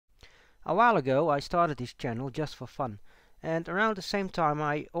A while ago I started this channel just for fun, and around the same time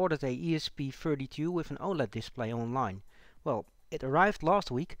I ordered a ESP32 with an OLED display online. Well, it arrived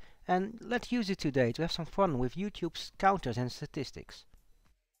last week, and let's use it today to have some fun with YouTube's counters and statistics.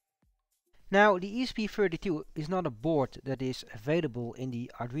 Now, the ESP32 is not a board that is available in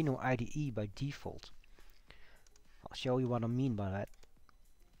the Arduino IDE by default. I'll show you what I mean by that.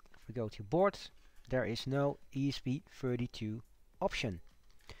 If we go to boards, there is no ESP32 option.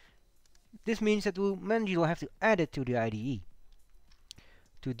 This means that we'll manually have to add it to the IDE.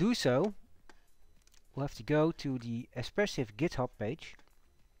 To do so, we'll have to go to the Espressif Github page,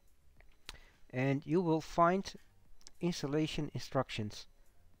 and you will find installation instructions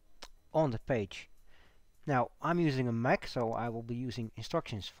on the page. Now, I'm using a Mac, so I will be using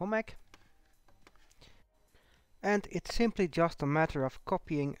instructions for Mac. And it's simply just a matter of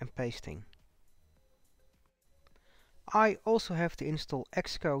copying and pasting. I also have to install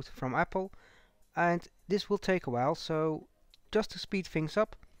Xcode from Apple, and this will take a while, so just to speed things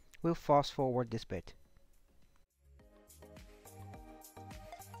up, we'll fast forward this bit.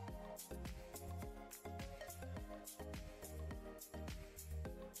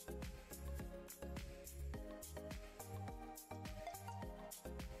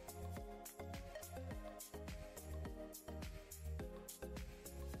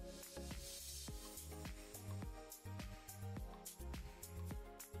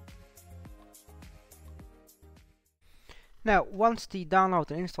 Now, once the download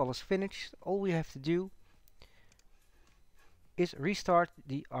and install is finished, all we have to do is restart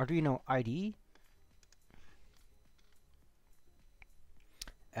the Arduino IDE.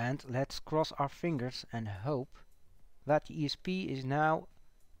 And let's cross our fingers and hope that the ESP is now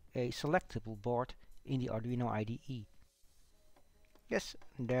a selectable board in the Arduino IDE. Yes,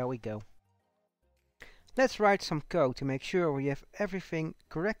 there we go. Let's write some code to make sure we have everything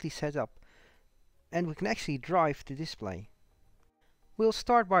correctly set up and we can actually drive the display. We'll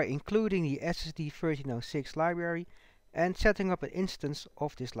start by including the SSD1306 library and setting up an instance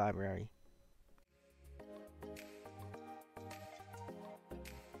of this library.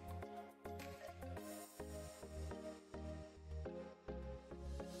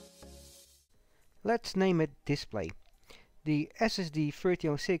 Let's name it display. The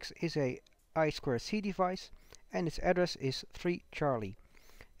SSD1306 is a I2C device and its address is 3 Charlie.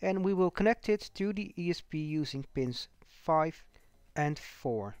 And we will connect it to the ESP using pins 5 and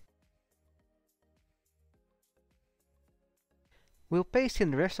 4. We'll paste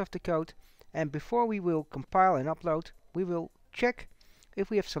in the rest of the code, and before we will compile and upload, we will check if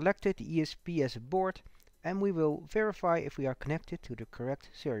we have selected the ESP as a board, and we will verify if we are connected to the correct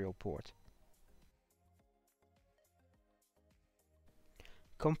serial port.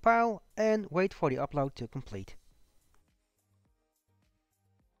 Compile and wait for the upload to complete.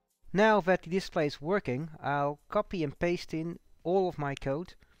 Now that the display is working, I'll copy and paste in all of my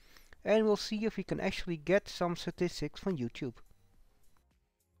code, and we'll see if we can actually get some statistics from YouTube.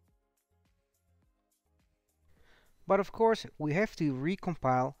 But of course, we have to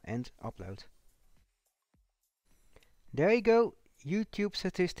recompile and upload. There you go, YouTube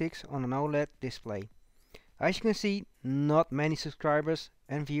statistics on an OLED display. As you can see, not many subscribers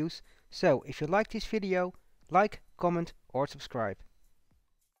and views, so if you like this video, like, comment or subscribe.